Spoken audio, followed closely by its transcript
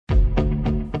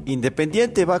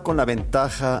Independiente va con la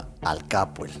ventaja al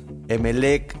Capuel.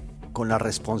 Emelec con la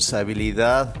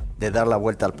responsabilidad de dar la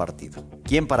vuelta al partido.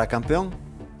 ¿Quién para campeón?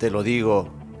 Te lo digo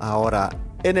ahora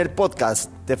en el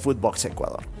podcast de Footbox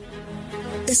Ecuador.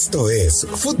 Esto es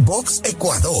Footbox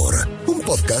Ecuador, un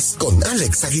podcast con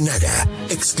Alex Aguinaga,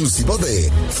 exclusivo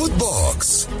de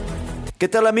Footbox. ¿Qué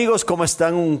tal, amigos? ¿Cómo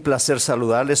están? Un placer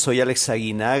saludarles. Soy Alex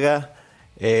Aguinaga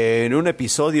en un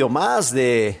episodio más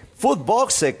de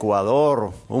Footbox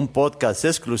Ecuador, un podcast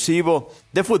exclusivo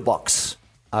de Footbox.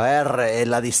 A ver,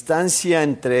 la distancia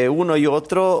entre uno y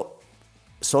otro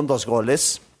son 2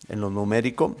 goles en lo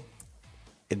numérico.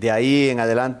 De ahí en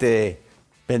adelante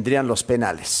vendrían los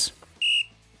penales.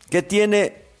 ¿Qué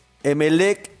tiene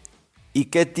Emelec y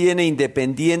qué tiene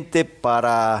Independiente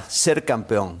para ser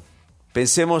campeón?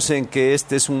 Pensemos en que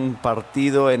este es un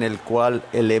partido en el cual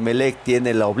el Emelec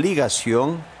tiene la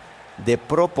obligación de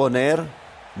proponer,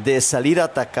 de salir a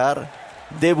atacar,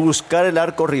 de buscar el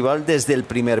arco rival desde el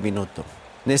primer minuto.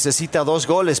 Necesita 2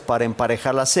 goles para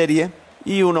emparejar la serie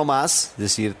y uno más, es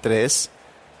decir, 3,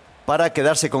 para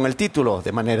quedarse con el título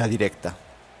de manera directa.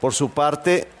 Por su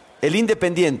parte, el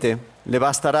Independiente le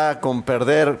bastará con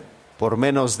perder por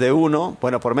menos de 2,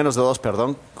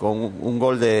 con un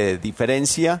gol de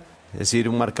diferencia, es decir,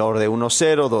 un marcador de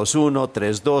 1-0, 2-1,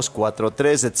 3-2,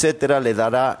 4-3, etcétera, le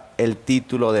dará el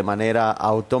título de manera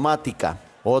automática.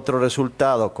 Otro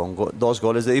resultado con 2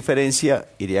 goles de diferencia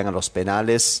irían a los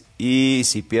penales y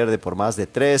si pierde por más de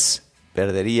 3,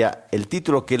 perdería el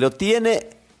título que lo tiene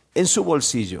en su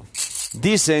bolsillo.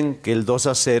 Dicen que el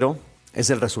 2-0 es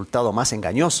el resultado más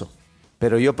engañoso,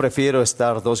 pero yo prefiero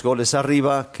estar 2 goles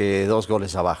arriba que 2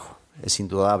 goles abajo. Es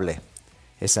indudable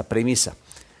esa premisa.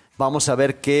 Vamos a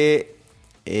ver qué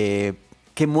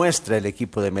muestra el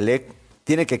equipo de Emelec.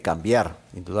 Tiene que cambiar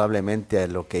indudablemente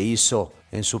lo que hizo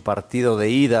en su partido de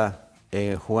ida,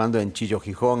 jugando en Chillo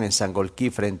Gijón, en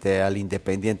Sangolquí, frente al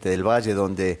Independiente del Valle,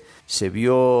 donde se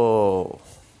vio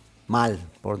mal,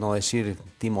 por no decir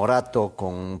timorato,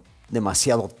 con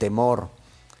demasiado temor,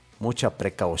 mucha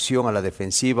precaución a la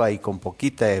defensiva y con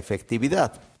poquita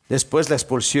efectividad. Después la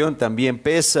expulsión también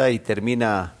pesa y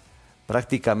termina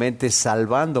prácticamente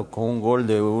salvando con un gol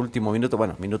de último minuto,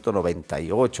 minuto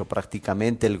 98,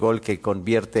 prácticamente el gol que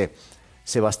convierte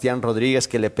Sebastián Rodríguez,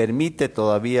 que le permite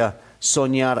todavía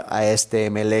soñar a este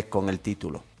Emelec con el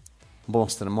título.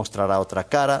 Mostrará otra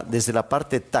cara. Desde la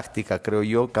parte táctica, creo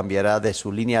yo, cambiará de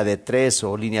su línea de 3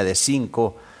 o línea de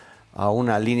 5 a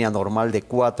una línea normal de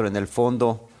 4 en el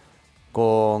fondo,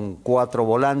 con 4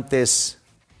 volantes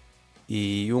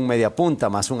y un mediapunta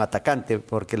más un atacante,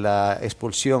 porque la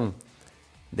expulsión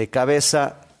de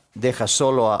cabeza deja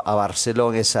solo a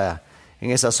Barceló en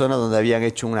esa zona donde habían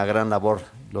hecho una gran labor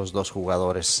los 2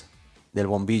 jugadores del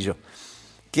bombillo.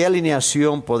 ¿Qué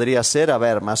alineación podría ser? A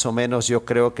ver, más o menos yo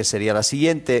creo que sería la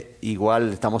siguiente.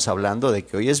 Igual estamos hablando de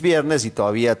que hoy es viernes y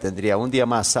todavía tendría un día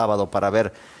más, sábado, para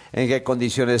ver en qué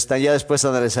condiciones están. Ya después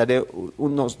analizaré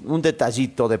un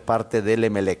detallito de parte del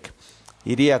Emelec.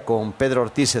 Iría con Pedro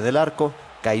Ortiz en el arco,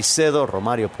 Caicedo,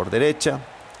 Romario por derecha,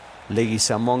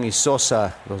 Leguizamón y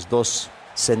Sosa, los 2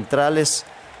 centrales,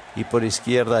 y por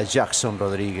izquierda Jackson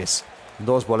Rodríguez.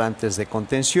 2 volantes de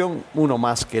contención, uno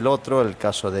más que el otro, el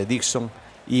caso de Dixon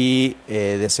y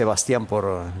de Sebastián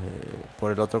por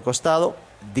el otro costado.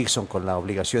 Dixon con la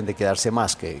obligación de quedarse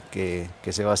más que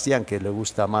Sebastián, que le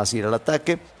gusta más ir al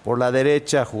ataque. Por la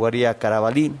derecha jugaría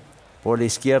Carabalí, por la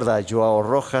izquierda Joao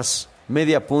Rojas,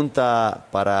 media punta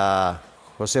para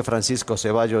José Francisco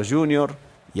Ceballos Jr.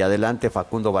 y adelante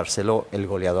Facundo Barceló, el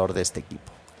goleador de este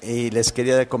equipo. Y les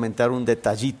quería comentar un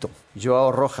detallito.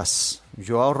 Joao Rojas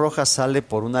sale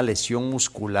por una lesión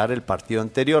muscular el partido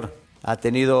anterior. Ha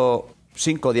tenido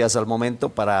 5 días al momento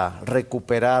para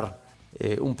recuperar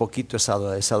un poquito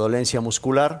esa dolencia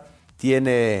muscular.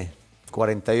 Tiene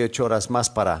 48 horas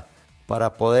más para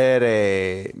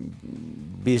poder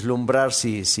vislumbrar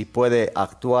si puede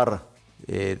actuar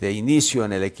de inicio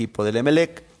en el equipo del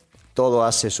Emelec. Todo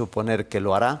hace suponer que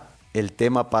lo hará. El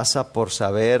tema pasa por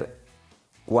saber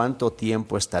cuánto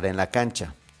tiempo estará en la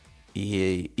cancha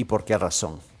y por qué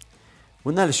razón.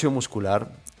 Una lesión muscular,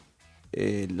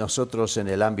 nosotros en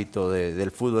el ámbito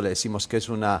del fútbol le decimos que es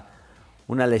una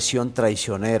lesión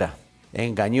traicionera,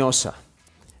 engañosa,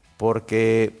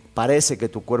 porque parece que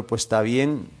tu cuerpo está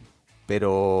bien,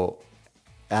 pero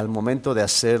al momento de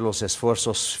hacer los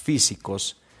esfuerzos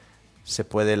físicos se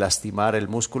puede lastimar el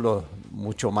músculo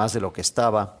mucho más de lo que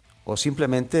estaba, o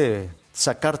simplemente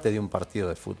sacarte de un partido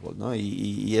de fútbol, ¿no?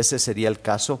 Y ese sería el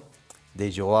caso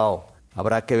de Joao.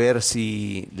 Habrá que ver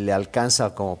si le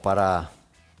alcanza como para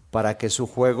que su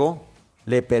juego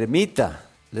le permita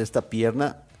de esta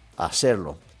pierna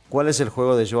hacerlo. ¿Cuál es el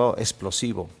juego de Joao?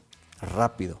 Explosivo,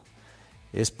 rápido,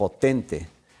 es potente.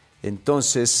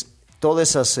 Entonces,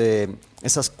 todas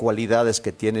esas cualidades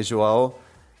que tiene Joao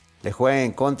le juegan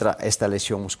en contra esta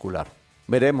lesión muscular.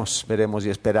 Veremos y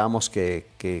esperamos que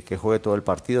juegue todo el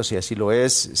partido, si así lo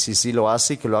es, si sí lo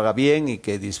hace, que lo haga bien y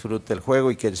que disfrute el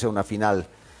juego y que sea una final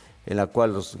en la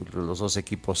cual los dos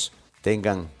equipos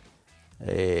tengan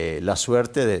la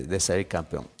suerte de salir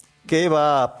campeón. ¿Qué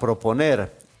va a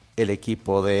proponer el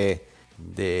equipo de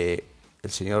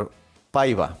el señor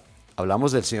Paiva?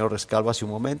 Hablamos del señor Rescalvo hace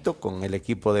un momento con el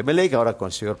equipo de Emelec, ahora con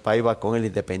el señor Paiva con el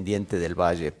Independiente del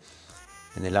Valle.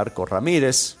 En el arco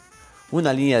Ramírez,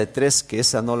 una línea de 3 que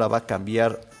esa no la va a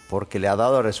cambiar porque le ha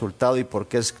dado resultado y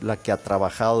porque es la que ha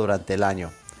trabajado durante el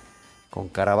año. Con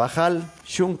Carabajal,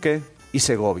 Schunke y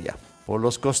Segovia. Por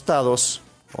los costados,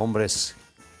 hombres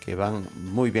que van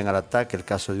muy bien al ataque, el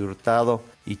caso de Hurtado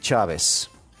y Chávez.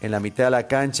 En la mitad de la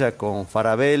cancha con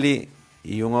Farabelli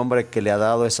y un hombre que le ha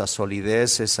dado esa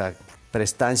solidez, esa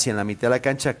prestancia en la mitad de la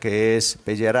cancha, que es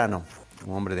Pellerano,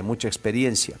 un hombre de mucha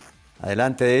experiencia.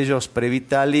 Adelante de ellos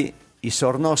Previtali y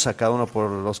Sornosa, cada uno por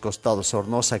los costados.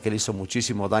 Sornosa, que le hizo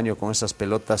muchísimo daño con esas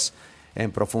pelotas en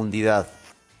profundidad.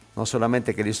 No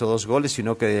solamente que le hizo 2 goles,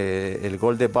 sino que el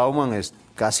gol de Baumann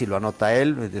casi lo anota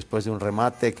él después de un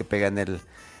remate que pega en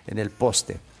el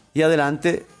poste. Y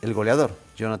adelante el goleador,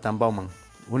 Jonathan Baumann.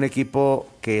 Un equipo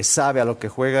que sabe a lo que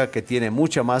juega, que tiene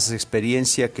mucha más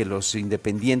experiencia que los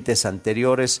Independientes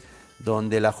anteriores,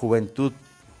 donde la juventud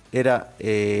era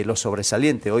lo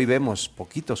sobresaliente. Hoy vemos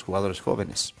poquitos jugadores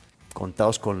jóvenes,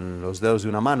 contados con los dedos de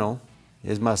una mano.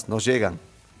 Es más, nos llegan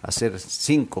a ser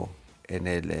 5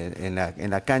 en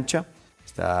la cancha.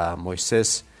 Está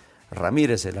Moisés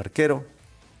Ramírez, el arquero,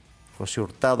 José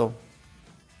Hurtado,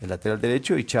 el lateral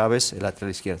derecho, y Chávez, el lateral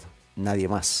izquierdo. Nadie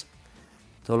más.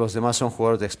 Todos los demás son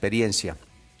jugadores de experiencia.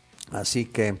 Así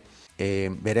que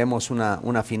veremos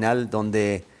una final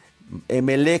donde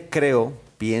Emelec,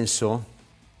 pienso,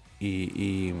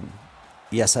 y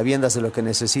a sabiendas de lo que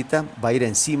necesita, va a ir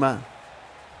encima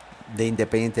de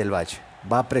Independiente del Valle.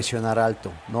 Va a presionar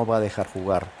alto, no va a dejar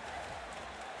jugar.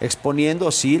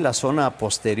 Exponiendo, sí, la zona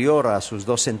posterior a sus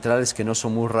 2 centrales que no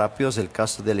son muy rápidos, el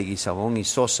caso de Leguizamón y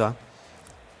Sosa,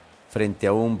 frente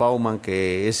a un Baumann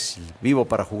que es vivo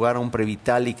para jugar, a un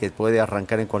Previtali que puede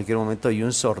arrancar en cualquier momento, y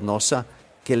un Sornosa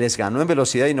que les ganó en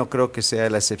velocidad y no creo que sea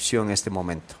la excepción en este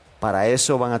momento. Para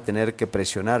eso van a tener que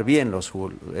presionar bien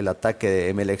el ataque de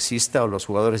emelecista o los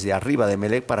jugadores de arriba de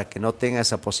Emelec, para que no tenga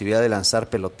esa posibilidad de lanzar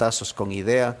pelotazos con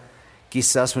idea,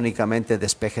 quizás únicamente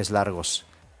despejes largos.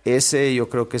 Ese yo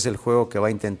creo que es el juego que va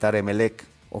a intentar Emelec,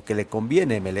 o que le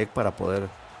conviene a Emelec para poder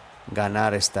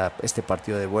ganar este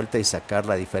partido de vuelta y sacar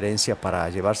la diferencia para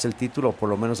llevarse el título, o por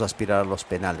lo menos aspirar a los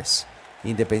penales.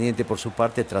 Independiente, por su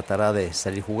parte, tratará de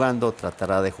salir jugando,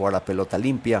 tratará de jugar la pelota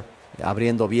limpia,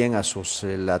 abriendo bien a sus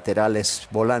laterales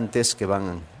volantes que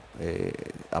van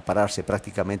a pararse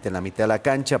prácticamente en la mitad de la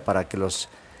cancha para que los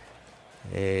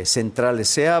centrales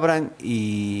se abran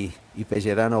y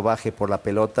Pellerano baje por la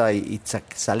pelota y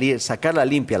sacarla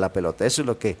limpia la pelota. Eso es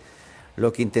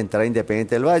lo que intentará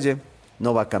Independiente del Valle.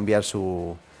 No va a cambiar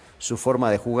su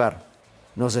forma de jugar.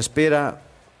 Nos espera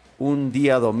un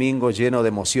día domingo lleno de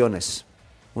emociones,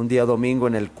 un día domingo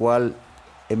en el cual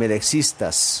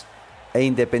emelecistas e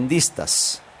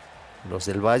independistas, los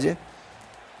del Valle,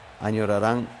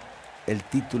 añorarán el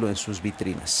título en sus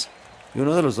vitrinas, y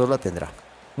uno de los dos la tendrá.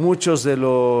 Muchos de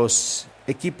los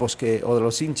equipos o de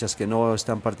los hinchas que no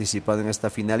están participando en esta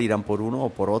final irán por uno o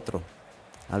por otro,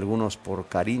 algunos por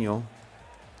cariño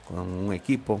con un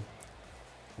equipo,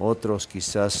 otros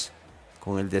quizás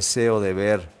con el deseo de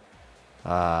ver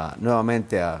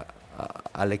nuevamente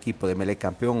al equipo de Emelec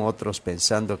campeón, otros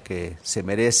pensando que se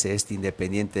merece este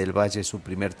Independiente del Valle su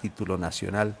primer título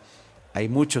nacional. Hay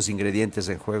muchos ingredientes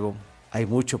en juego, hay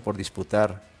mucho por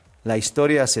disputar. La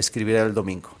historia se escribirá el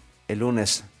domingo, el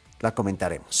lunes la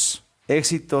comentaremos.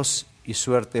 Éxitos y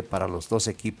suerte para los dos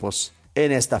equipos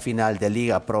en esta final de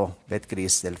Liga Pro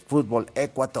Betcris del fútbol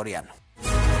ecuatoriano.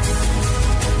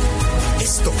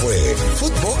 Esto fue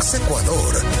Footbox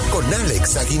Ecuador con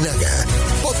Alex Aguinaga,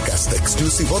 podcast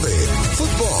exclusivo de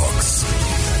Footbox.